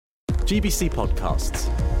GBC Podcasts.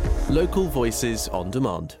 Local voices on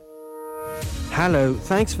demand. Hello,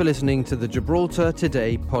 thanks for listening to the Gibraltar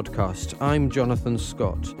Today podcast. I'm Jonathan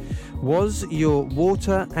Scott. Was your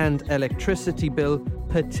water and electricity bill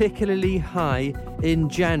particularly high in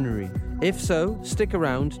January? If so, stick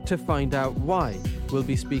around to find out why. We'll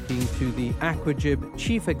be speaking to the Aquagib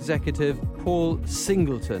Chief Executive, Paul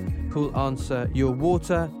Singleton, who'll answer your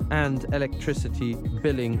water and electricity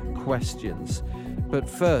billing questions. But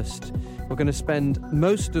first, we're going to spend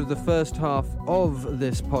most of the first half of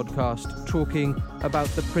this podcast talking about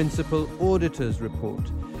the Principal Auditor's report.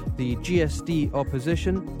 The GSD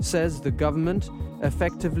opposition says the government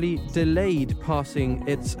effectively delayed passing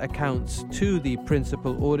its accounts to the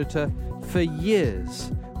Principal Auditor for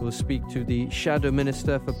years. We'll speak to the Shadow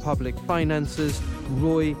Minister for Public Finances,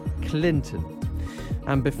 Roy Clinton.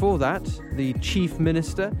 And before that, the Chief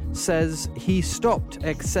Minister says he stopped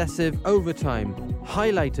excessive overtime,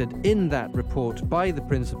 highlighted in that report by the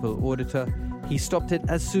Principal Auditor. He stopped it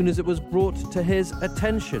as soon as it was brought to his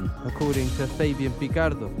attention, according to Fabian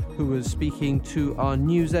Picardo, who was speaking to our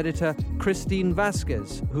news editor, Christine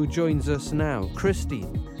Vasquez, who joins us now.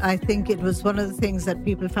 Christine. I think it was one of the things that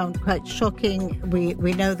people found quite shocking.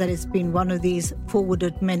 We know that it's been one of these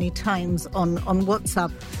forwarded many times on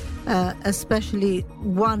WhatsApp, especially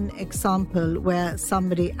one example where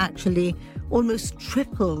somebody actually almost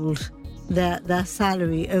tripled their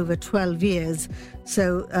salary over 12 years.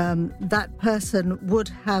 So that person would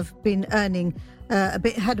have been earning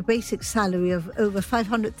had a basic salary of over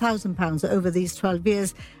 £500,000 over these 12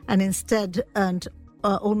 years and instead earned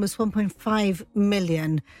almost 1.5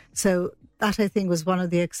 million. So that, I think, was one of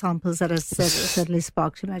the examples that has certainly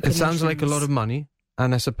sparked imagination. It sounds like a lot of money.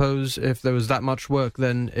 And I suppose if there was that much work,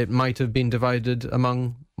 then it might have been divided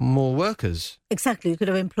among more workers. Exactly. You could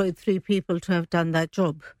have employed 3 people to have done that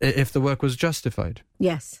job. If the work was justified.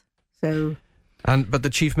 Yes. So. But the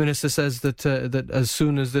Chief Minister says that as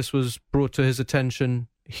soon as this was brought to his attention,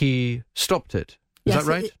 he stopped it. Is that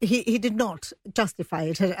right? He did not justify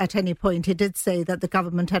it at any point. He did say that the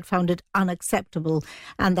government had found it unacceptable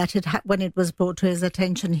and that when it was brought to his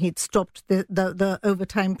attention, he'd stopped the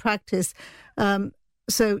overtime practice.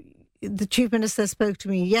 So the Chief Minister spoke to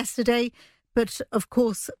me yesterday, but of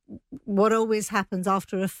course, what always happens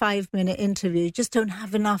after a 5-minute interview, you just don't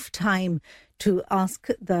have enough time to ask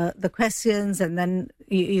the questions, and then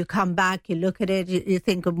you come back, you look at it, you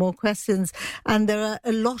think of more questions, and there are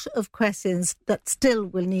a lot of questions that still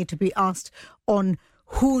will need to be asked on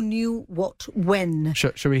who knew what when.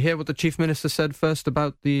 Shall we hear what the Chief Minister said first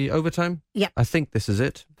about the overtime? Yeah. I think this is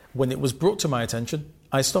it. When it was brought to my attention,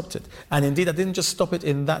 I stopped it. And indeed, I didn't just stop it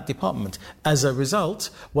in that department. As a result,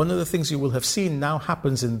 one of the things you will have seen now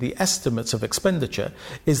happens in the estimates of expenditure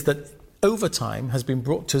is that overtime has been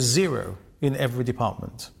brought to 0 in every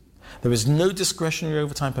department. There is no discretionary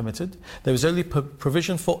overtime permitted. There is only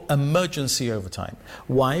provision for emergency overtime.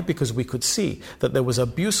 Why? Because we could see that there was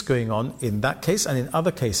abuse going on in that case and in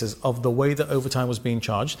other cases of the way that overtime was being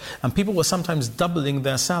charged, and people were sometimes doubling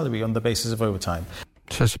their salary on the basis of overtime.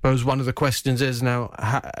 So I suppose one of the questions is now,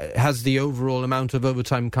 has the overall amount of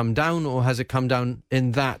overtime come down, or has it come down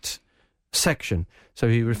in that section? So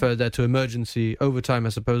he referred there to emergency overtime. I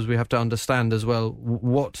suppose we have to understand as well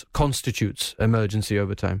what constitutes emergency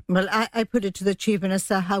overtime. Well, I put it to the Chief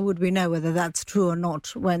Minister, how would we know whether that's true or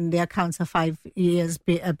not when the accounts are 5 years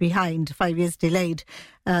behind, 5 years delayed,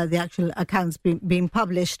 the actual accounts being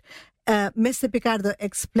published? Mr. Picardo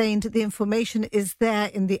explained the information is there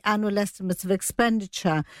in the annual estimates of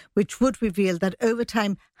expenditure, which would reveal that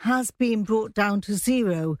overtime has been brought down to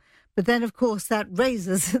 0. But then, of course, that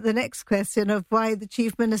raises the next question of why the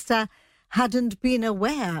Chief Minister hadn't been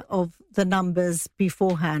aware of the numbers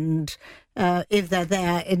beforehand, if they're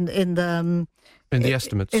there in the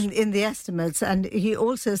estimates. In the estimates. And he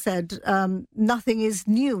also said nothing is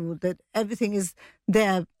new, that everything is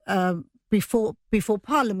there before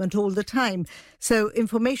Parliament all the time. So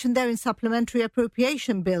information there in supplementary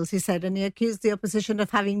appropriation bills, he said, and he accused the opposition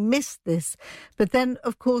of having missed this. But then,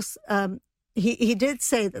 of course, he did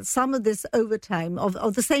say that some of this overtime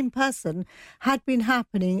of the same person had been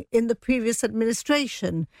happening in the previous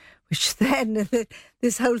administration, which then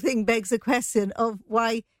this whole thing begs the question of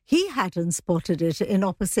why he hadn't spotted it in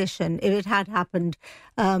opposition if it had happened.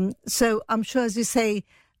 So I'm sure, as you say,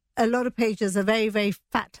 a lot of pages, a very, very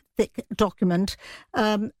fat, thick document,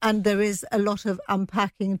 and there is a lot of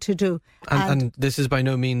unpacking to do. And this is by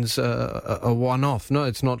no means a one-off. No,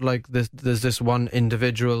 it's not like there's this one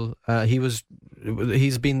individual.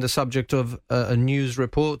 He's been the subject of a news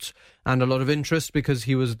report and a lot of interest because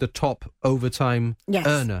he was the top overtime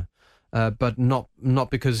earner, but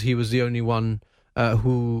not because he was the only one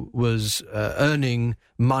who was earning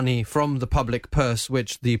money from the public purse,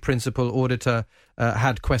 which the principal auditor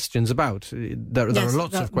had questions about. There are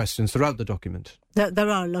lots of questions throughout the document. There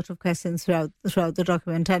are a lot of questions throughout the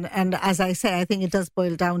document. And as I say, I think it does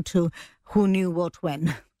boil down to who knew what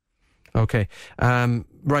when. Okay.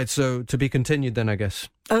 Right, so to be continued then, I guess.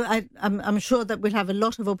 I'm sure that we'll have a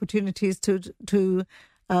lot of opportunities to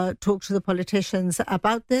talk to the politicians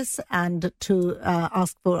about this and to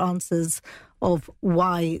ask for answers of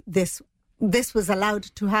why this was allowed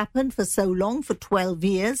to happen for so long, for 12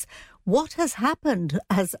 years. What has happened?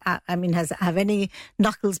 Have any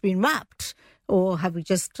knuckles been rapped? Or have we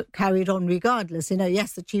just carried on regardless?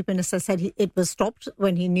 Yes, the Chief Minister said it was stopped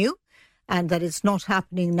when he knew and that it's not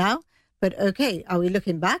happening now. But okay, are we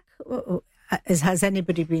looking back? Has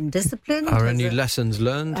anybody been disciplined? Are any lessons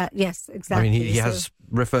learned? Yes, exactly. I mean, he has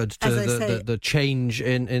referred to the change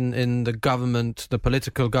in the government, the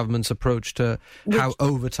political government's approach to how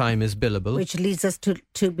overtime is billable. Which leads us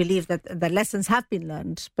to believe that the lessons have been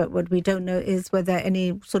learned. But what we don't know is whether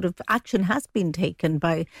any sort of action has been taken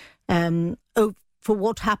by for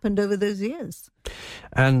what happened over those years.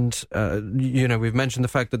 And, we've mentioned the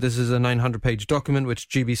fact that this is a 900-page document which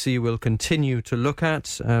GBC will continue to look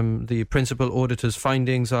at. The principal auditor's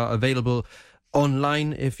findings are available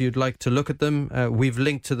online if you'd like to look at them. We've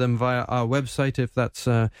linked to them via our website if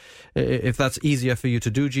that's easier for you to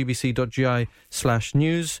do, gbc.gi/news.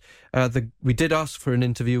 We did ask for an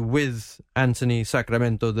interview with Anthony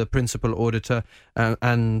Sacramento, the principal auditor,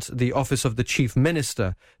 and the Office of the Chief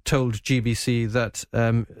Minister told GBC that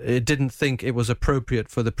it didn't think it was appropriate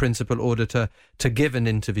for the principal auditor to give an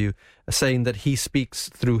interview, saying that he speaks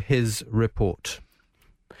through his report.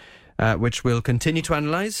 Which we'll continue to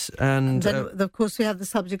analyse. And then, of course, we have the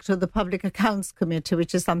subject of the Public Accounts Committee,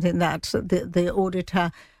 which is something that the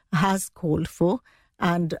auditor has called for.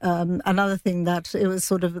 And another thing that it was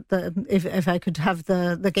sort of, if I could have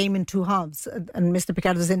the game in two halves, and Mr.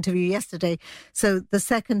 Picardo's interview yesterday. So the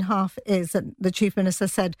second half is that the Chief Minister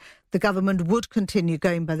said the government would continue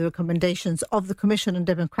going by the recommendations of the Commission on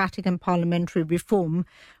Democratic and Parliamentary Reform,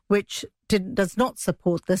 which does not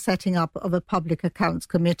support the setting up of a Public Accounts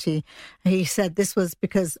Committee. He said this was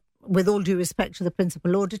because, with all due respect to the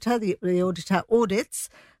principal auditor, the auditor audits,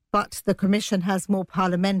 but the Commission has more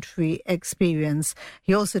parliamentary experience.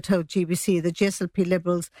 He also told GBC the GSLP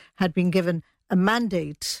Liberals had been given a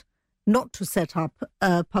mandate not to set up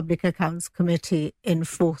a Public Accounts Committee in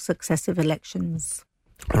 4 successive elections.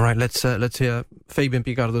 All right, let's hear Fabian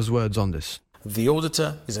Picardo's words on this. The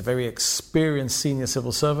auditor is a very experienced senior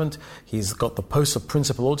civil servant. He's got the post of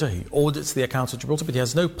principal auditor. He audits the accounts of Gibraltar, but he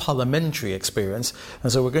has no parliamentary experience.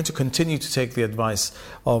 And so we're going to continue to take the advice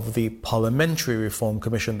of the Parliamentary Reform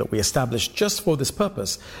Commission that we established just for this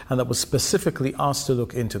purpose and that was specifically asked to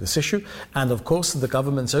look into this issue. And of course, the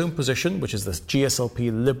government's own position, which is the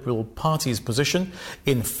GSLP Liberal Party's position,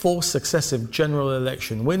 in 4 successive general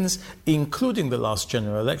election wins, including the last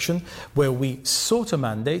general election, where we sought a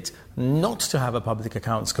mandate not to have a Public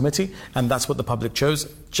Accounts Committee, and that's what the public chose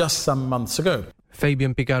just some months ago.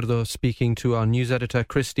 Fabian Picardo speaking to our news editor,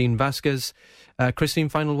 Christine Vasquez. Christine,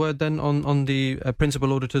 final word then on the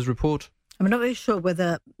Principal Auditor's report? I'm not very sure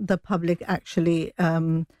whether the public actually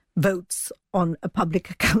votes on a Public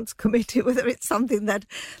Accounts Committee, whether it's something that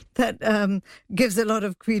gives a lot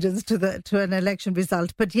of credence to an election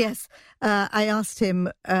result. But yes, I asked him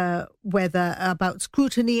whether about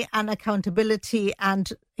scrutiny and accountability,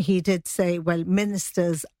 and he did say, well,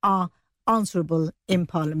 ministers are answerable in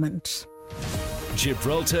Parliament.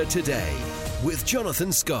 Gibraltar Today with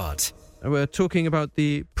Jonathan Scott. We're talking about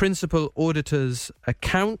the Principal Auditor's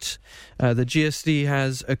account. The GSD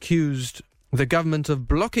has accused the government of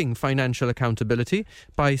blocking financial accountability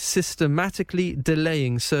by systematically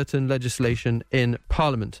delaying certain legislation in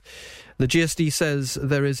Parliament. The GSD says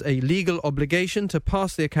there is a legal obligation to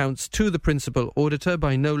pass the accounts to the principal auditor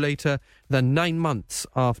by no later than 9 months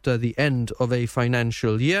after the end of a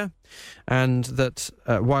financial year, and that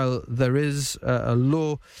while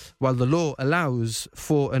the law allows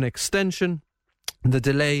for an extension, the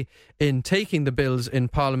delay in taking the bills in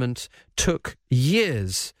Parliament took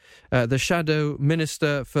years. The Shadow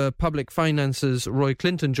Minister for Public Finances, Roy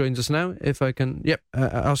Clinton, joins us now. If I can,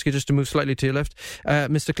 ask you just to move slightly to your left.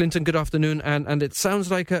 Mr. Clinton, good afternoon. And it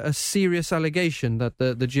sounds like a serious allegation that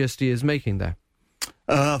the GSD is making there.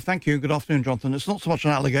 Thank you. Good afternoon, Jonathan. It's not so much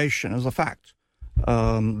an allegation as a fact.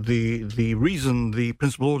 The reason the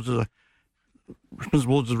Principal Auditor's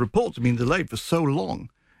reports have been delayed for so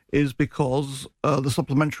long is because the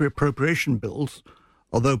supplementary appropriation bills,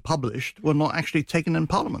 although published, were not actually taken in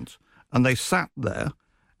Parliament. And they sat there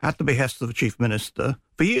at the behest of the Chief Minister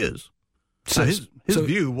for years. So his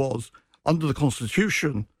view was, under the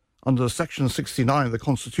Constitution, under Section 69 of the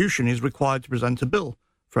Constitution, he's required to present a bill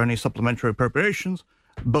for any supplementary appropriations,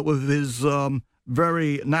 but with his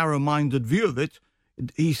very narrow-minded view of it,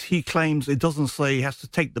 he claims it doesn't say he has to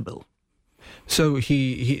take the bill. So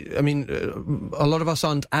I mean, a lot of us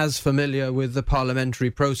aren't as familiar with the parliamentary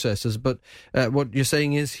processes, but what you're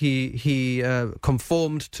saying is he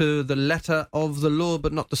conformed to the letter of the law,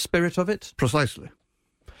 but not the spirit of it? Precisely.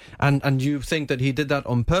 And you think that he did that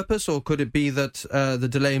on purpose, or could it be that the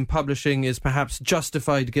delay in publishing is perhaps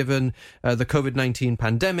justified given the COVID-19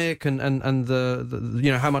 pandemic and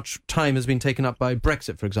the how much time has been taken up by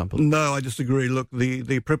Brexit, for example? No, I disagree. Look,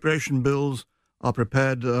 the appropriation bills are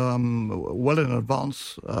prepared well in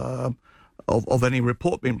advance of any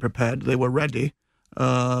report being prepared. They were ready.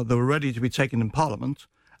 They were ready to be taken in Parliament.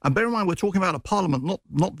 And bear in mind, we're talking about a Parliament,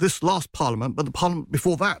 not this last Parliament, but the Parliament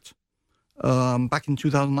before that. Back in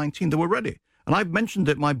 2019, they were ready. And I've mentioned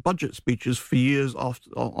it in my budget speeches for years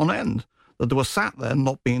on end, that they were sat there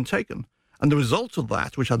not being taken. And the result of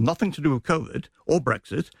that, which had nothing to do with COVID or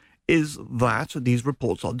Brexit, is that these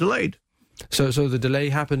reports are delayed. So the delay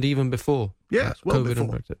happened even before well COVID before.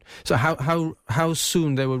 and Brexit. So how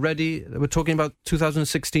soon they were ready? We're talking about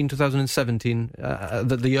 2016, 2017,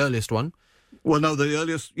 the earliest one. Well, no, the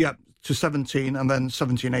earliest, to 17 and then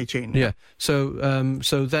 17, 18. Yeah. So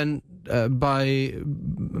then by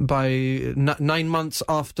 9 months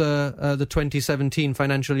after the 2017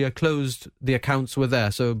 financial year closed, the accounts were there.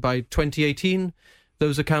 So by 2018,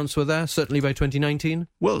 those accounts were there, certainly by 2019?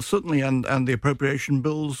 Well, certainly, and the appropriation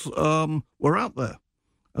bills were out there.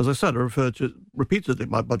 As I said, I referred to it repeatedly in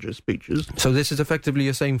my budget speeches. So this is effectively,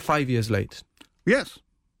 you're saying, 5 years late? Yes,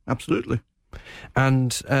 absolutely.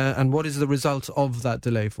 And what is the result of that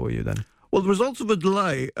delay for you then? Well, the result of a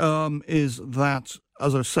delay is that,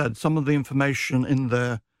 as I've said, some of the information in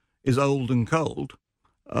there is old and cold,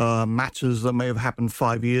 matters that may have happened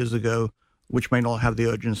 5 years ago, which may not have the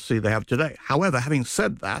urgency they have today. However, having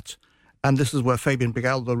said that, and this is where Fabian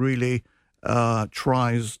Pigaldo really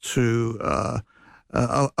tries to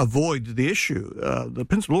avoid the issue, the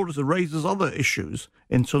principal auditor raises other issues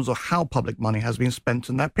in terms of how public money has been spent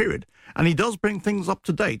in that period. And he does bring things up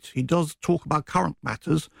to date. He does talk about current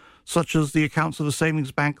matters, such as the accounts of the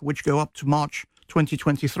savings bank, which go up to March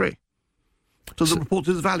 2023. So the report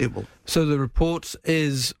is valuable. So the report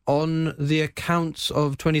is on the accounts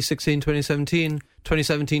of 2016, 2017,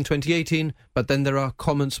 2017, 2018, but then there are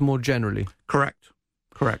comments more generally. Correct.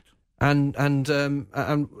 And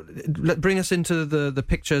bring us into the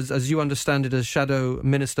pictures as you understand it as Shadow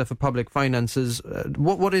Minister for Public Finances.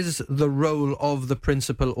 What is the role of the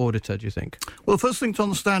Principal Auditor, do you think? Well, the first thing to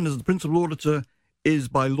understand is the Principal Auditor is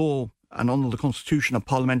by law and under the Constitution a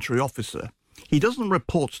parliamentary officer. He doesn't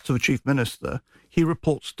report to the Chief Minister, he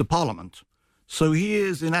reports to Parliament. So he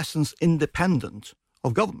is, in essence, independent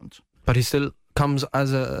of government. But he still comes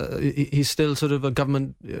as he's still sort of a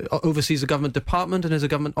government, oversees a government department and is a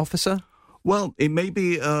government officer? Well, it may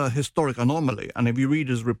be a historic anomaly, and if you read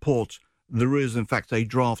his report, there is, in fact, a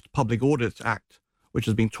draft Public Audit Act, which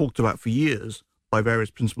has been talked about for years by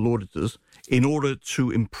various principal auditors, in order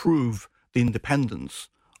to improve the independence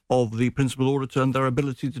of the principal auditor and their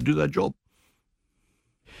ability to do their job.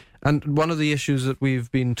 And one of the issues that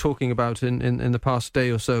we've been talking about in the past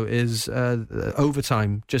day or so is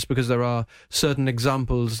overtime, just because there are certain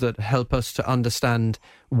examples that help us to understand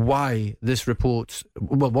why this report,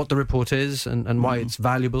 well, what the report is and why it's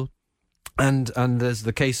valuable. And there's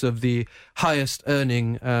the case of the highest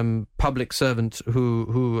earning public servant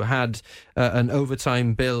who had an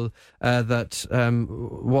overtime bill that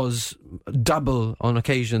was double on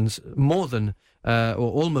occasions, more than or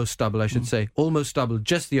almost double, I should say, almost double.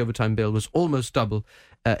 Just the overtime bill was almost double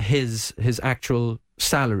his actual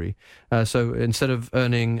salary. So instead of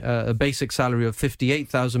earning a basic salary of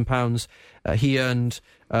 £58,000, he earned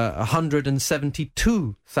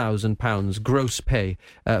 £172,000 gross pay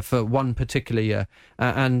for one particular year.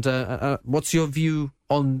 And what's your view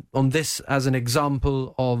on this as an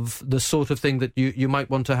example of the sort of thing that you might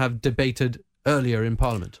want to have debated earlier in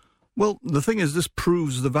Parliament? Well, the thing is, this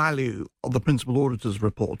proves the value of the Principal Auditor's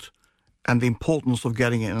report and the importance of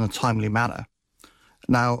getting it in a timely manner.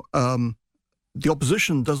 Now, the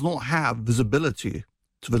opposition does not have visibility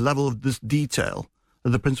to the level of this detail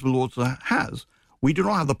that the Principal Auditor has. We do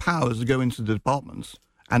not have the powers to go into the departments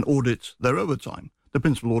and audit their overtime. The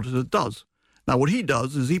Principal Auditor does. Now, what he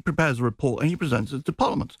does is he prepares a report and he presents it to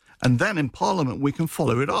Parliament. And then in Parliament, we can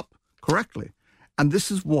follow it up correctly. And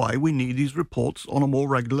this is why we need these reports on a more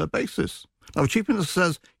regular basis. Now, the Chief Minister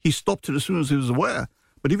says he stopped it as soon as he was aware,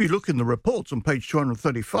 But if you look in the reports on page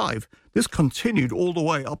 235, this continued all the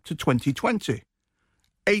way up to 2020.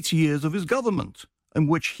 8 years of his government, in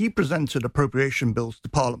which he presented appropriation bills to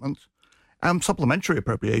Parliament and supplementary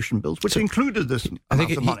appropriation bills, which included this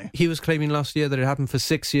amount of money. He was claiming last year that it happened for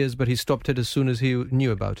 6 years, but he stopped it as soon as he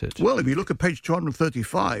knew about it. Well, if you look at page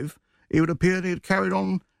 235, it would appear that he had carried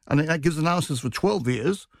on, and that gives analysis for 12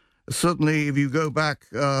 years. Certainly, if you go back,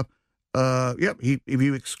 if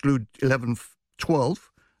you exclude 11,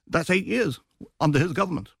 12, that's 8 years under his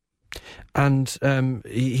government. And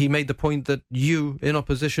he made the point that you, in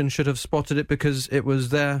opposition, should have spotted it because it was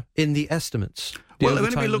there in the estimates. Well, if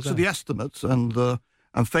anybody looks at the estimates, and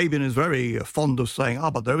Fabian is very fond of saying,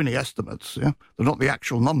 but they're only estimates, they're not the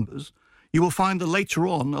actual numbers, you will find that later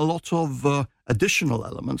on a lot of additional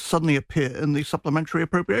elements suddenly appear in the supplementary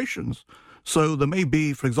appropriations. So there may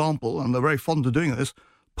be, for example, and they're very fond of doing this,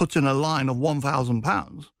 put in a line of £1,000,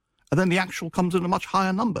 and then the actual comes in a much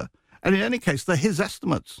higher number. And in any case, they're his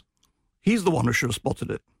estimates. He's the one who should have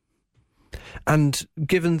spotted it. And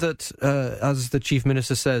given that, as the Chief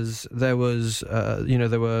Minister says, there was,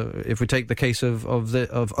 if we take the case of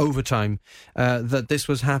overtime, that this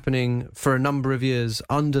was happening for a number of years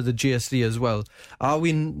under the GSD as well, are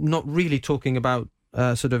we not really talking about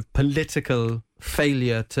sort of political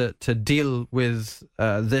failure to deal with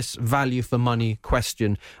this value for money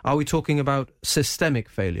question? Are we talking about systemic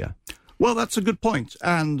failure? Well, that's a good point.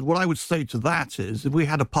 And what I would say to that is, if we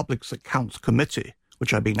had a Public Accounts Committee,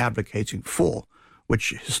 which I've been advocating for,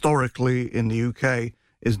 which historically in the UK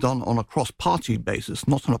is done on a cross-party basis,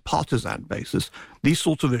 not on a partisan basis, these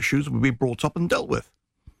sorts of issues would be brought up and dealt with.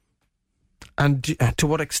 And to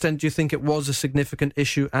what extent do you think it was a significant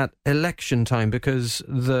issue at election time? Because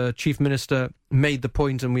the Chief Minister made the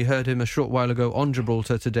point, and we heard him a short while ago on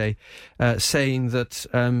Gibraltar today, saying that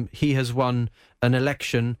he has won an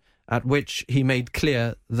election at which he made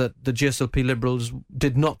clear that the GSLP Liberals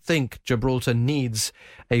did not think Gibraltar needs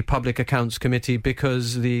a Public Accounts Committee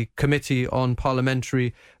because the Committee on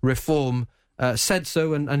Parliamentary Reform said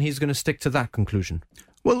so, and he's going to stick to that conclusion.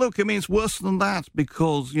 Well, look, I mean, it's worse than that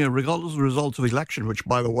because, regardless of the result of the election, which,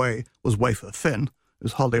 by the way, was wafer thin,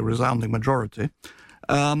 there's hardly a resounding majority,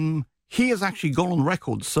 he has actually gone on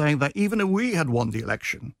record saying that even if we had won the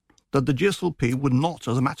election, that the GSLP would not,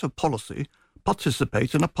 as a matter of policy,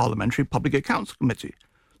 participate in a parliamentary Public Accounts Committee.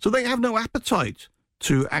 So they have no appetite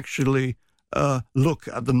to actually look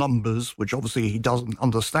at the numbers, which obviously he doesn't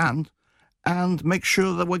understand, and make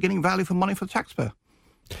sure that we're getting value for money for the taxpayer.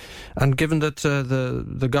 And given that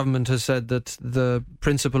the government has said that the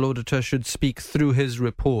principal auditor should speak through his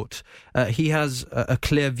report, he has a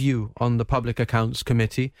clear view on the Public Accounts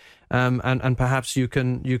Committee, and perhaps you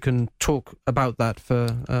can talk about that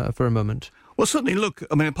for a moment. Well, certainly, look,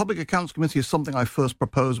 I mean, a Public Accounts Committee is something I first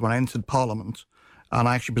proposed when I entered Parliament, and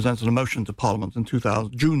I actually presented a motion to Parliament in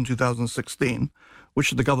June 2016,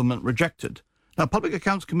 which the government rejected. Now, Public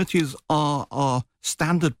Accounts Committees are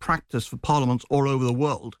standard practice for parliaments all over the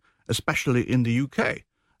world, especially in the UK.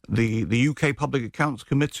 The UK Public Accounts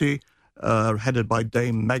Committee, headed by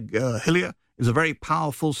Dame Meg Hillier, is a very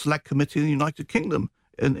powerful select committee in the United Kingdom,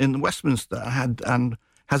 in Westminster, and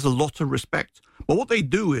has a lot of respect. But what they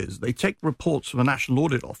do is they take reports from the National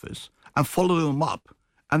Audit Office and follow them up,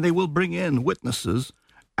 and they will bring in witnesses,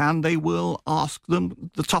 and they will ask them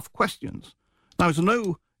the tough questions. Now, it's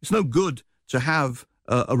no good to have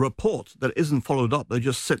a report that isn't followed up, that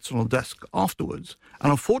just sits on a desk afterwards.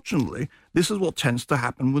 And unfortunately, this is what tends to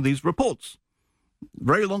happen with these reports.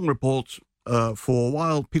 Very long reports, for a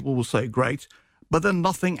while people will say great, but then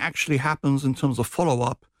nothing actually happens in terms of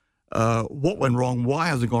follow-up. What went wrong? Why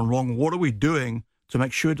has it gone wrong? What are we doing to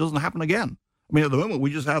make sure it doesn't happen again? I mean, at the moment,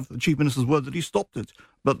 we just have the Chief Minister's word that he stopped it.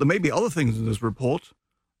 But there may be other things in this report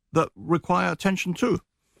that require attention too.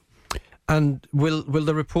 And will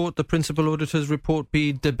the report, the Principal Auditor's report,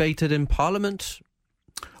 be debated in Parliament?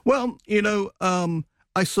 Well,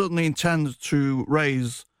 I certainly intend to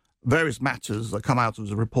raise various matters that come out of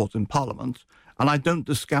the report in Parliament, and I don't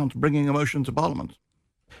discount bringing a motion to Parliament.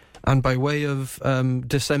 And by way of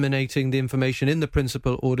disseminating the information in the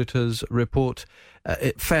Principal Auditor's report,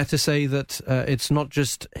 fair to say that it's not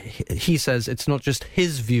just, he says, it's not just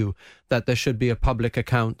his view that there should be a Public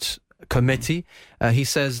Accounts Committee. He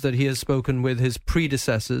says that he has spoken with his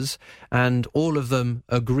predecessors and all of them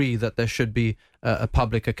agree that there should be a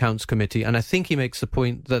Public Accounts Committee. And I think he makes the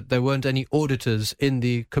point that there weren't any auditors in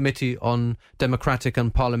the Committee on Democratic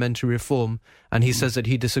and Parliamentary Reform, and he says that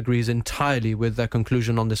he disagrees entirely with their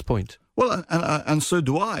conclusion on this point. Well, and so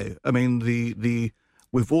do I. I mean,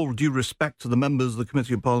 with all due respect to the members of the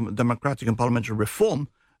Committee on Democratic and Parliamentary Reform,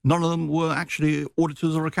 none of them were actually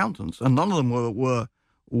auditors or accountants, and none of them were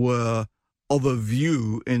were of a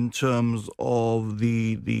view in terms of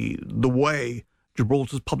the way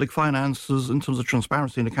Gibraltar's public finances, in terms of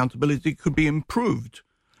transparency and accountability, could be improved.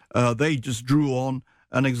 They just drew on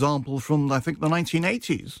an example from, I think, the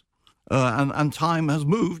 1980s. And time has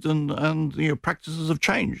moved and practices have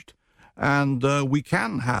changed. And we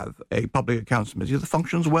can have a public accounts committee that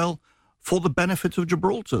functions well for the benefit of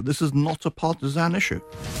Gibraltar. This is not a partisan issue.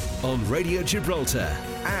 On Radio Gibraltar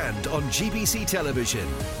and on GBC Television,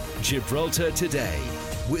 Gibraltar Today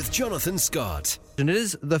with Jonathan Scott. And it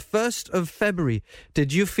is the 1st of February.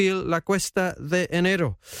 Did you feel la cuesta de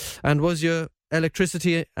enero? And was your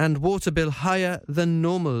electricity and water bill higher than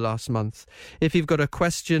normal last month? If you've got a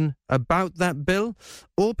question about that bill,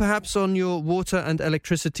 or perhaps on your water and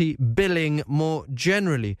electricity billing more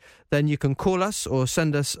generally, then you can call us or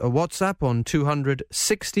send us a WhatsApp on 200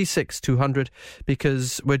 66 200,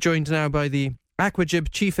 because we're joined now by the Aquagib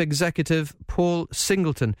Chief Executive, Paul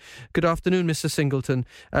Singleton. Good afternoon, Mr. Singleton.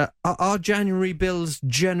 Are January bills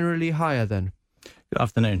generally higher then? Good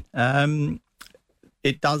afternoon.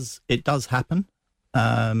 It does happen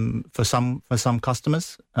for some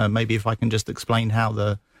customers. Maybe if I can just explain how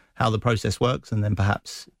the process works, and then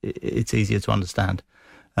perhaps it's easier to understand.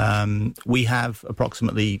 We have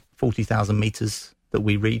approximately 40,000 meters that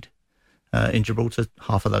we read in Gibraltar.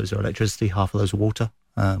 Half of those are electricity, half of those are water.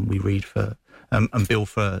 We read for and bill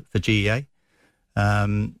for GEA.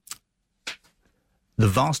 The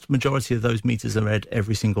vast majority of those meters are read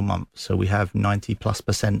every single month. So we have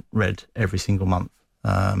 90+% read every single month.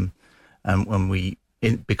 And when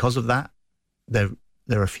because of that, there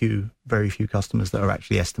are very few customers that are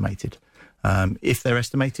actually estimated. If they're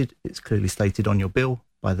estimated, it's clearly stated on your bill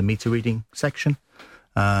by the meter reading section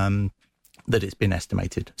that it's been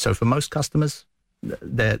estimated. So for most customers,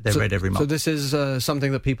 they're read every month. So this is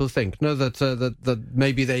something that people think, no, that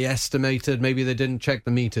maybe they estimated, maybe they didn't check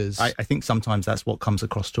the meters. I think sometimes that's what comes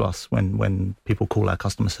across to us when people call our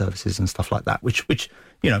customer services and stuff like that, which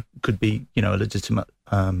could be a legitimate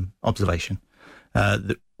observation.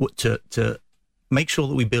 To make sure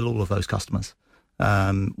that we bill all of those customers,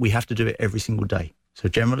 we have to do it every single day. So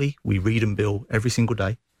generally, we read and bill every single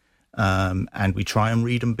day, and we try and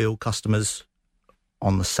read and bill customers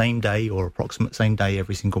on the same day or approximate same day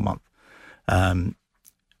every single month.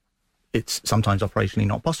 It's sometimes operationally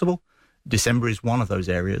not possible. December is one of those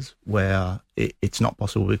areas where it's not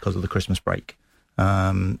possible because of the Christmas break.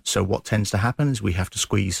 So what tends to happen is we have to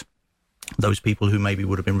squeeze those people who maybe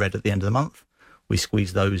would have been read at the end of the month. We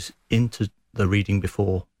squeeze those into the reading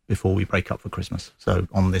before we break up for Christmas. So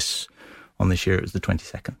on this year, it was the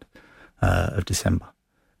 22nd of December.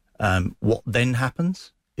 What then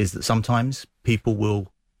happens is that sometimes people will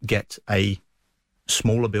get a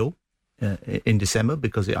smaller bill in December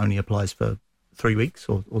because it only applies for 3 weeks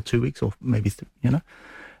or 2 weeks or maybe,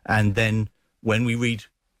 And then when we read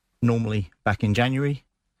normally back in January,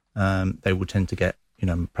 they will tend to get,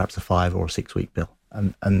 perhaps a 5 or 6 week bill.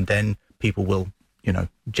 And then people will,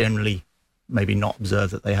 generally maybe not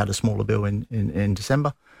observe that they had a smaller bill in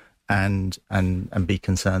December and be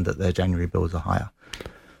concerned that their January bills are higher.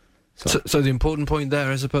 So the important point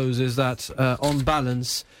there, I suppose, is that on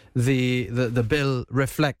balance, the bill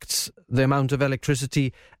reflects the amount of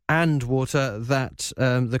electricity and water that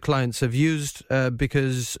the clients have used,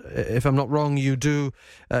 because if I'm not wrong, you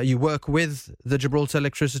work with the Gibraltar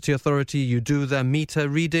Electricity Authority, you do their meter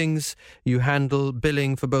readings, you handle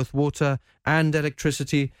billing for both water and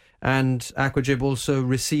electricity, and Aquagib also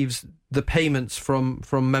receives the payments from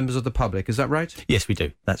members of the public. Is that right? Yes, we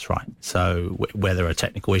do. That's right. So where there are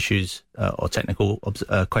technical issues or technical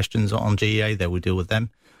questions on GEA, they will deal with them.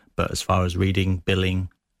 But as far as reading, billing,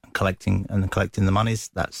 collecting the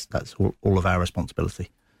monies, that's all of our responsibility.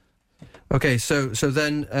 Okay, so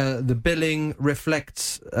then the billing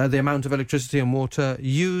reflects the amount of electricity and water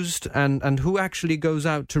used, and who actually goes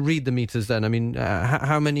out to read the meters then? I mean,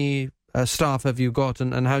 how many staff have you got,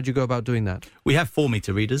 and how do you go about doing that? We have 4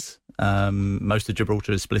 meter readers. Most of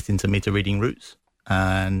Gibraltar is split into meter reading routes,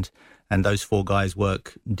 and those 4 guys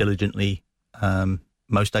work diligently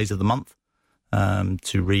most days of the month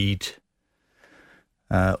to read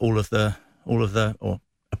or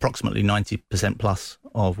approximately 90% plus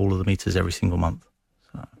of all of the meters every single month.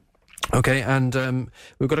 So. Okay, and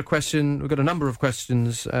we've got a number of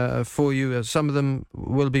questions for you. Some of them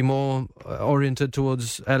will be more oriented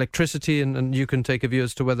towards electricity, and you can take a view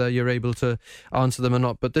as to whether you're able to answer them or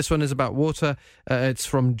not. But this one is about water. It's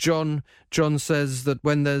from John. John says that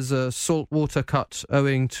when there's a salt water cut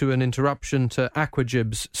owing to an interruption to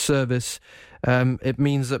Aquagib's service, it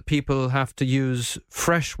means that people have to use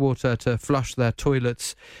fresh water to flush their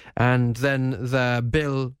toilets, and then their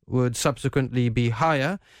bill would subsequently be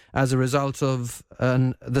higher as a result of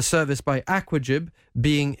the service by Aquagib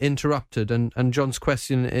being interrupted. And John's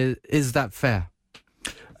question is that fair?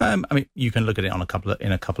 I mean, you can look at it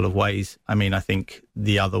in a couple of ways. I mean, I think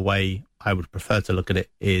the other way I would prefer to look at it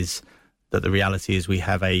is that the reality is we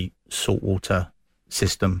have a saltwater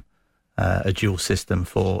system, a dual system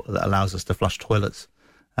that allows us to flush toilets.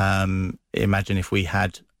 Imagine if we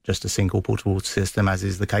had just a single portable system, as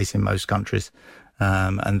is the case in most countries,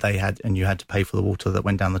 and you had to pay for the water that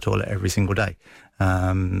went down the toilet every single day.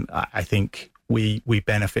 I think we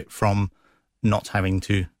benefit from not having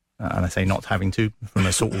to. And I say not having to, from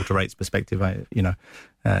a saltwater rates perspective,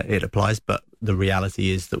 it applies. But the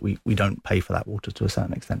reality is that we don't pay for that water to a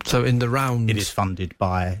certain extent. So in the round, it is funded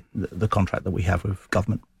by the contract that we have with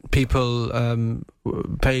government. People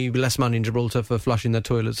pay less money in Gibraltar for flushing their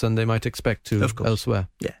toilets than they might expect to elsewhere.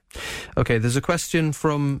 Yeah. Okay, there's a question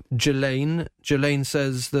from Jelaine. Jelaine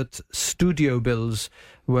says that studio bills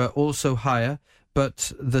were also higher,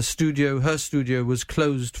 but her studio was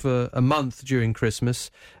closed for a month during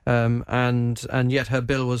Christmas, and yet her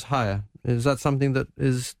bill was higher. Is that something that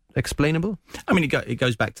is explainable? I mean, it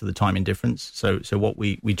goes back to the timing difference. So what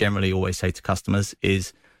we generally always say to customers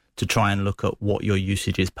is to try and look at what your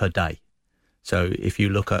usage is per day. So if you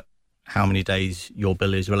look at how many days your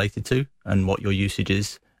bill is related to and what your usage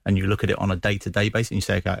is, and you look at it on a day-to-day basis, and you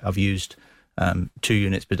say, okay, I've used 2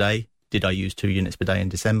 units per day. Did I use 2 units per day in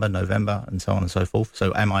December, November, and so on and so forth?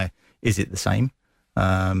 So is it the same?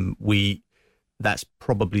 That's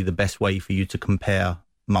probably the best way for you to compare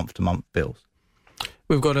month-to-month bills.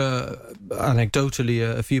 We've got anecdotally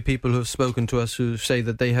a few people who have spoken to us who say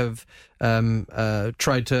that they have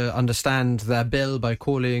tried to understand their bill by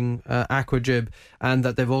calling Aquagib, and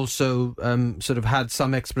that they've also sort of had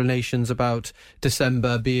some explanations about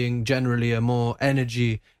December being generally a more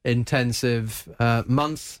energy-intensive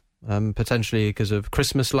month. Potentially because of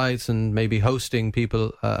Christmas lights and maybe hosting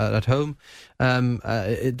people at home.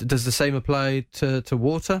 Does the same apply to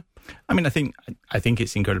water? I mean, I think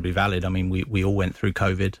it's incredibly valid. I mean, we all went through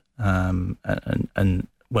COVID, and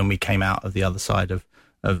when we came out of the other side of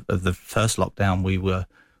the first lockdown,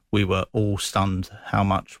 we were all stunned how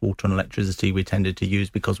much water and electricity we tended to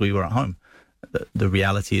use because we were at home. The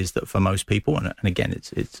reality is that for most people, and again,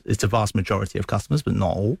 it's a vast majority of customers, but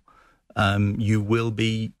not all, you will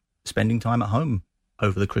be spending time at home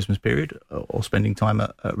over the Christmas period or spending time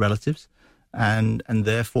at relatives, and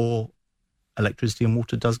therefore electricity and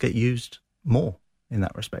water does get used more in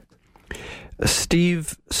that respect.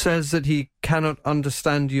 Steve says that he cannot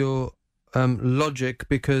understand your logic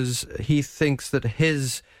because he thinks that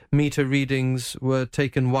his meter readings were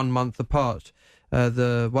taken 1 month apart,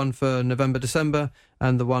 the one for November, December,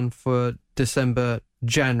 and the one for December,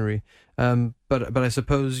 January. But I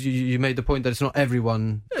suppose you made the point that it's not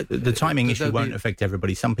everyone. The timing issue won't affect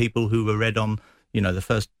everybody. Some people who were read on, the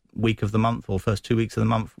first week of the month or first 2 weeks of the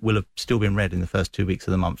month will have still been read in the first 2 weeks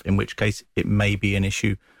of the month, in which case it may be an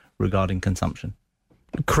issue regarding consumption.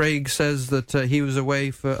 Craig says that he was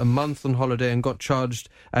away for a month on holiday and got charged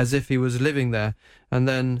as if he was living there. And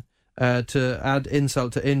then to add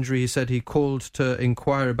insult to injury, he said he called to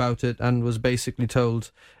inquire about it and was basically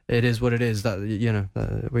told it is what it is. That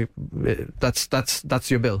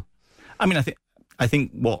that's your bill. I mean, I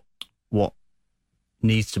think what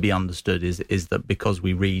needs to be understood is that because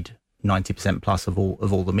we read 90% plus of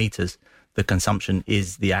all the meters, the consumption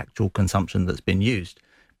is the actual consumption that's been used.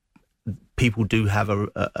 People do have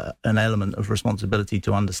an element of responsibility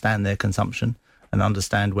to understand their consumption and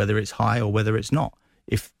understand whether it's high or whether it's not.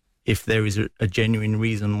 If there is a genuine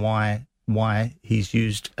reason why he's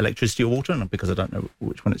used electricity or water, and because I don't know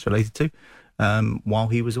which one it's related to, while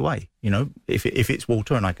he was away, if it's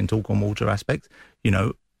water, and I can talk on water aspects,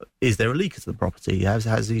 is there a leak at the property?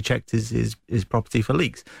 Has he checked his property for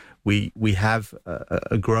leaks? We have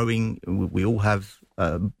we all have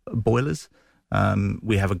boilers.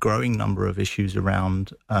 We have a growing number of issues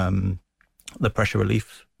around the pressure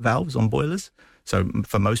relief valves on boilers. So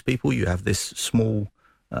for most people, you have this small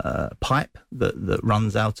pipe that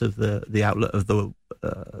runs out of the outlet of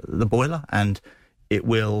the boiler, and it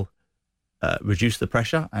will reduce the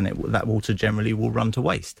pressure, and that water generally will run to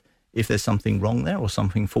waste. If there's something wrong there or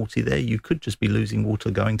something faulty there, you could just be losing water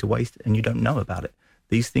going to waste, and you don't know about it.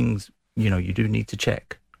 These things, you do need to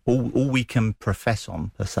check. All we can profess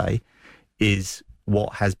on, per se, is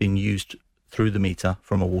what has been used through the meter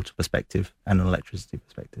from a water perspective and an electricity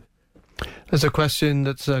perspective. There's a question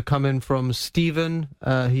that's come in from Stephen.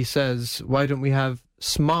 He says, why don't we have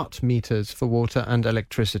smart meters for water and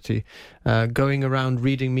electricity. Going around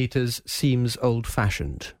reading meters seems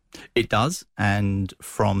old-fashioned. It does, and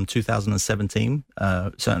from 2017,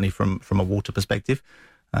 certainly from a water perspective,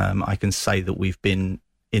 I can say that we've been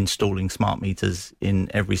installing smart meters in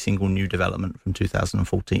every single new development from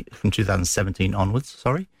 2017 onwards.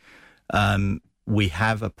 We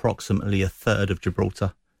have approximately a third of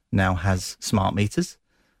Gibraltar now has smart meters.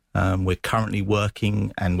 We're currently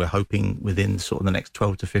working, and we're hoping within sort of the next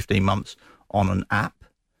 12 to 15 months on an app.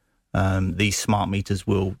 These smart meters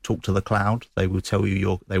will talk to the cloud. They will tell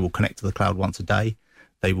you they will connect to the cloud once a day.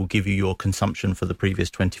 They will give you your consumption for the previous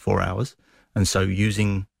 24 hours. And so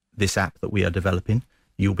using this app that we are developing,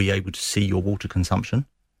 you'll be able to see your water consumption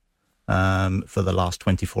for the last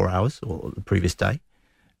 24 hours or the previous day.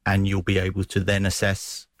 And you'll be able to then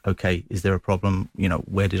assess, okay, is there a problem?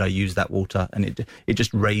 Where did I use that water? And it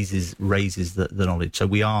just raises the knowledge. So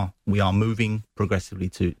we are moving progressively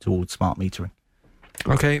towards smart metering.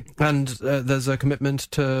 Okay, and there's a commitment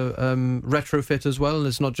to retrofit as well.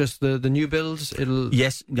 It's not just the new builds.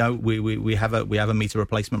 Yes, no, we have a meter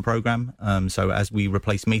replacement program. So as we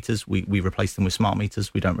replace meters, we replace them with smart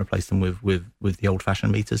meters. We don't replace them with the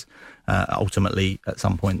old-fashioned meters. Ultimately, at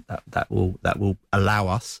some point, that will allow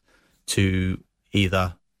us to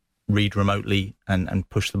either read remotely and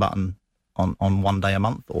push the button on one day a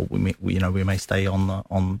month, or we may stay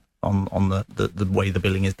on the way the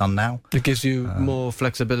billing is done now. It gives you more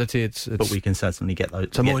flexibility. But we can certainly get those.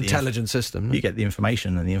 It's a more intelligent system. You get the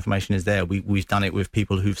information, and the information is there. We've done it with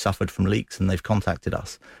people who've suffered from leaks, and they've contacted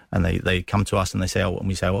us, and they come to us and they say, and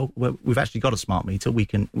we say, well, we've actually got a smart meter. We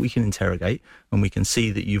can interrogate, and we can see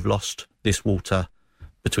that you've lost this water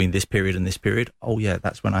between this period and this period. Oh yeah,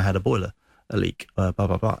 that's when I had a leak. Blah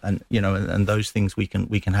blah blah, and and those things we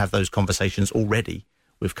can have those conversations already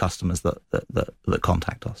with customers that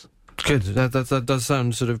contact us. Good. That does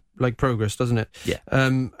sound sort of like progress, doesn't it? Yeah.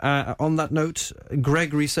 On that note,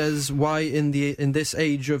 Gregory says, why in this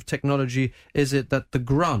age of technology is it that the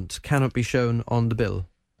grant cannot be shown on the bill?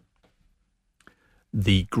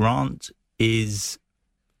 The grant is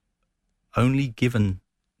only given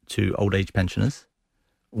to old age pensioners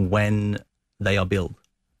when they are billed.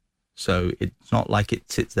 So it's not like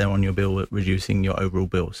it sits there on your bill reducing your overall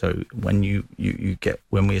bill. So when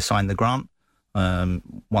when we assign the grant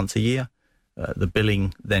once a year, the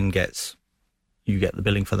billing then you get the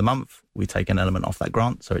billing for the month. We take an element off that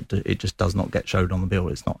grant, so it just does not get showed on the bill.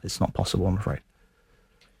 It's not possible, I'm afraid.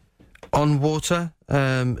 On water,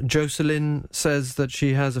 Jocelyn says that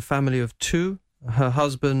she has a family of two, her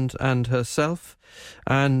husband and herself,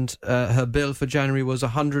 and her bill for January was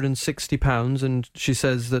 £160, and she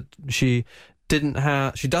says that she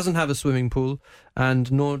doesn't have a swimming pool,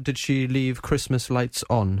 and nor did she leave Christmas lights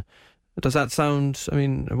on. Does that sound? I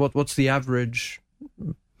mean, what's the average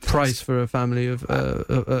price for a family of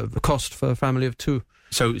cost for a family of two?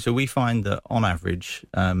 So we find that on average,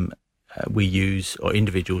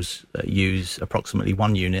 individuals use approximately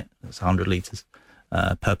 1 unit, that's 100 litres,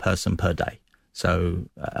 per person per day. So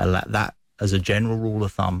that, as a general rule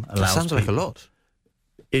of thumb, allows. That sounds like a lot.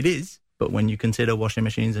 It is, but when you consider washing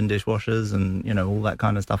machines and dishwashers and all that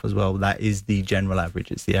kind of stuff as well, that is the general average.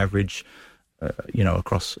 It's the average,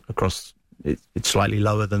 across. It's slightly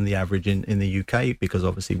lower than the average in the UK because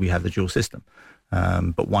obviously we have the dual system.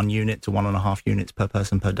 But 1 unit to 1.5 units per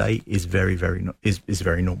person per day is very, very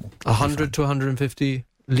very normal. 100 to 150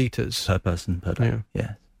 litres per person per day.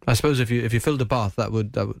 Yeah. I suppose if you filled a bath, that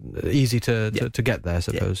would easy to get there. I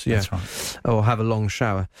suppose. Yeah, that's right. Or have a long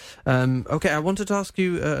shower. Okay, I wanted to ask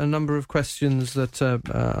you a number of questions that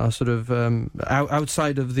are sort of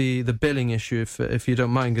outside of the billing issue, if you don't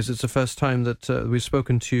mind, because it's the first time that we've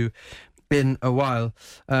spoken to you in a while.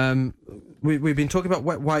 We've been talking about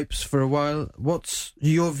wet wipes for a while. What's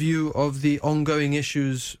your view of the ongoing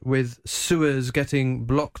issues with sewers getting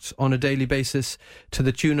blocked on a daily basis to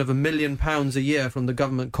the tune of £1 million a year from the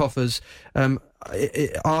government coffers?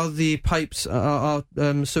 Are the pipes,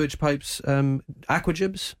 sewage pipes,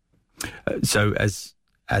 aquajibs? So as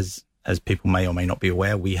people may or may not be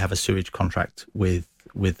aware, we have a sewage contract with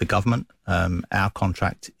the government. Our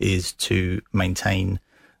contract is to maintain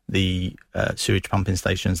the sewage pumping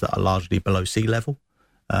stations that are largely below sea level.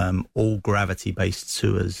 All gravity-based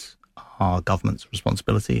sewers are government's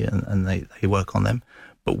responsibility, and they work on them.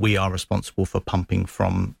 But we are responsible for pumping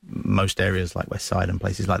from most areas like West Side and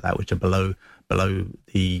places like that, which are below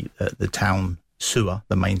the town sewer,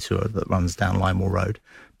 the main sewer that runs down Limewall Road.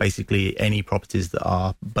 Basically, any properties that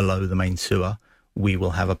are below the main sewer, we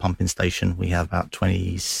will have a pumping station. We have about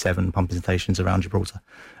 27 pumping stations around Gibraltar,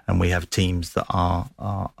 and we have teams that are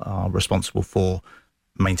responsible for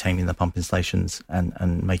maintaining the pumping stations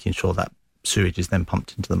and making sure that sewage is then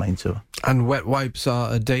pumped into the main sewer. And wet wipes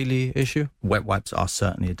are a daily issue? Wet wipes are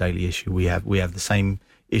certainly a daily issue. We have the same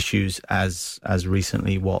issues as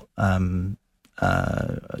recently what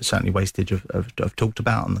certainly wastage have talked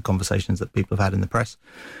about, and the conversations that people have had in the press.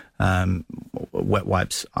 Wet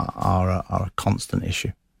wipes are a constant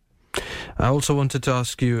issue. I also wanted to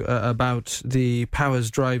ask you about the Powers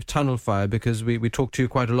Drive tunnel fire, because we talked to you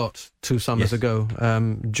quite a lot 2 summers ago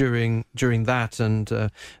during that, and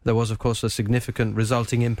there was, of course, a significant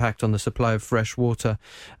resulting impact on the supply of fresh water.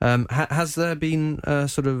 Has there been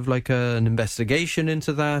sort of like an investigation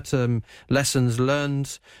into that, lessons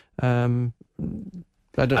learned? I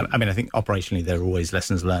think operationally there are always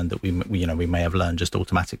lessons learned that we may have learned just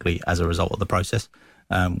automatically as a result of the process.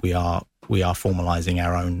 We are formalising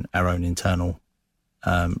our own internal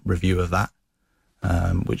review of that,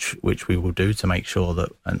 which we will do to make sure that,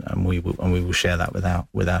 and we will share that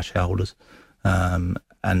with our shareholders, and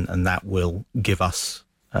that will give us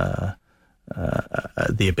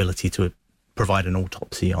the ability to provide an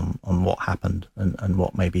autopsy on what happened and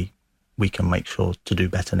what maybe we can make sure to do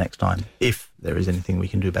better next time, if there is anything we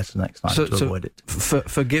can do better next time to avoid it.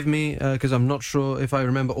 Forgive me, because I'm not sure if I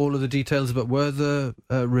remember all of the details, but were the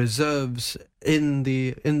reserves in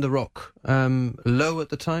the rock low at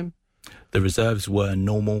the time? The reserves were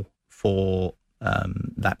normal for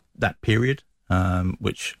that period,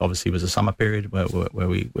 which obviously was a summer period where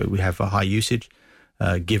we have a high usage,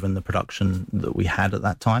 given the production that we had at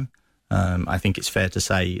that time. I think it's fair to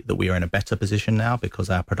say that we are in a better position now because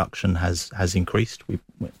our production has increased.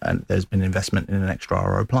 And there's been investment in an extra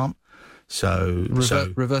RO plant. So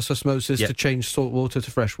reverse osmosis to change salt water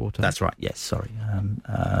to fresh water. That's right. Yes. Sorry.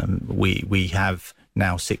 We have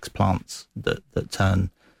now 6 plants that turn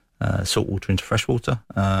salt water into fresh water.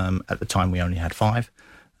 At the time, we only had 5,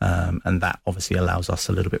 and that obviously allows us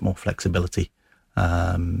a little bit more flexibility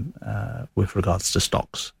with regards to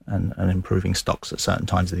stocks and improving stocks at certain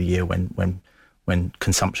times of the year when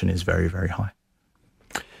consumption is very, very high.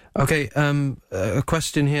 Okay, a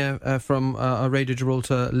question here from a Radio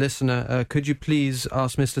Gibraltar listener. Could you please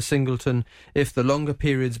ask Mr. Singleton if the longer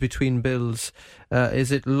periods between bills,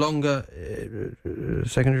 is it longer,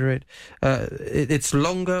 secondary rate? It's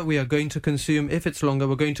longer, we are going to consume, if it's longer,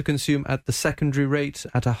 we're going to consume at the secondary rate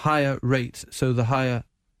at a higher rate, so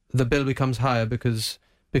the bill becomes higher because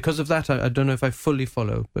of that. I don't know if I fully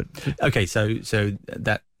follow, but okay. So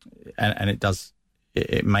that and it does.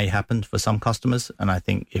 It may happen for some customers, and I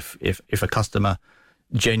think if a customer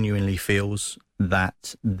genuinely feels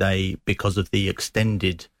that because of the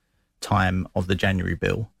extended time of the January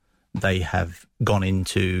bill, they have gone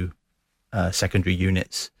into secondary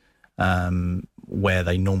units where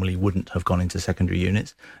they normally wouldn't have gone into secondary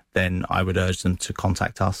units, then I would urge them to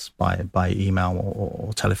contact us by email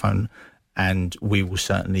or telephone, and we will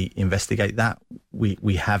certainly investigate that.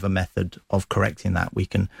 We have a method of correcting that. We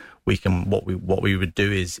can what we would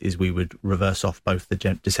do is we would reverse off both the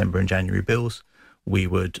December and January bills. We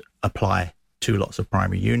would apply 2 lots of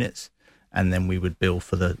primary units, and then we would bill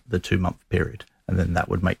for the 2-month period, and then that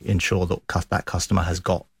would ensure that that customer has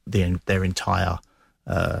got their entire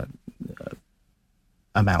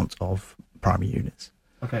amount of primary units.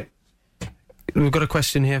 Okay. We've got a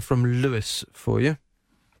question here from Lewis for you.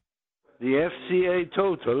 The FCA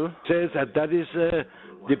total says that is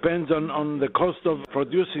depends on the cost of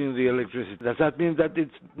producing the electricity. Does that mean that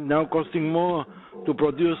it's now costing more to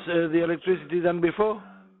produce the electricity than before?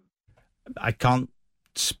 I can't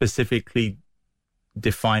specifically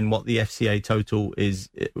define what the FCA total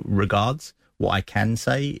regards. What I can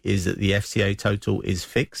say is that the FCA total is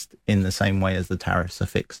fixed in the same way as the tariffs are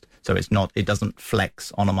fixed. So it doesn't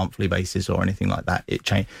flex on a monthly basis or anything like that.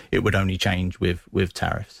 It would only change with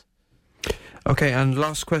tariffs. Okay, and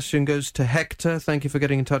last question goes to Hector. Thank you for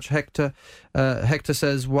getting in touch, Hector. Hector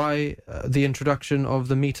says, why the introduction of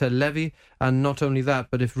the meter levy? And not only that,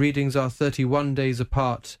 but if readings are 31 days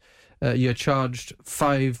apart, you're charged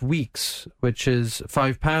 5 weeks, which is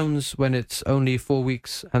 £5 when it's only 4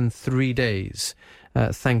 weeks and 3 days.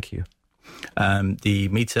 Thank you. The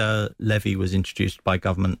meter levy was introduced by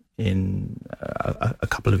government in a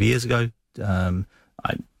couple of years ago.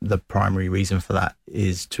 The primary reason for that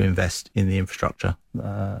is to invest in the infrastructure,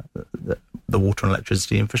 the water and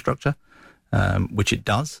electricity infrastructure, which it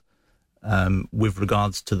does. With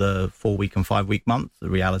regards to the 4-week and 5-week month, the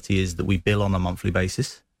reality is that we bill on a monthly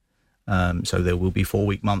basis. So there will be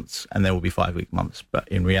 4-week months and there will be 5-week months. But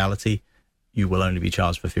in reality, you will only be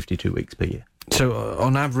charged for 52 weeks per year. So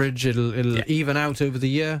on average, it'll even out over the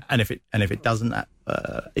year. And if it doesn't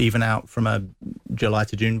even out from a July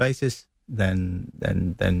to June basis, then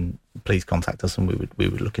please contact us and we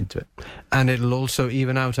would look into it. And it'll also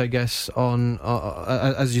even out, I guess, on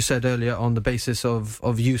as you said earlier, on the basis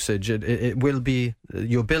of usage. It will be,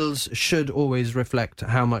 your bills should always reflect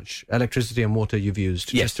how much electricity and water you've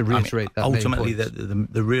used. Yes, just to reiterate that. Ultimately, main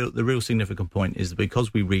point. the real significant point is that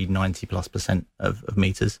because we read 90+% of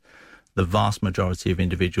meters, the vast majority of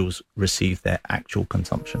individuals receive their actual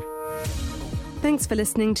consumption. Thanks for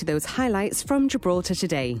listening to those highlights from Gibraltar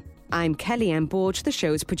Today. I'm Kelly-Ann Borge, the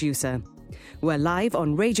show's producer. We're live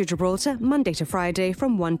on Radio Gibraltar Monday to Friday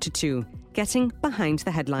from 1 to 2, getting behind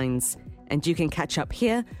the headlines. And you can catch up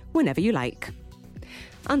here whenever you like.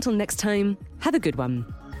 Until next time, have a good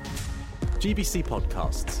one. GBC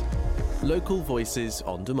Podcasts. Local voices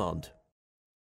on demand.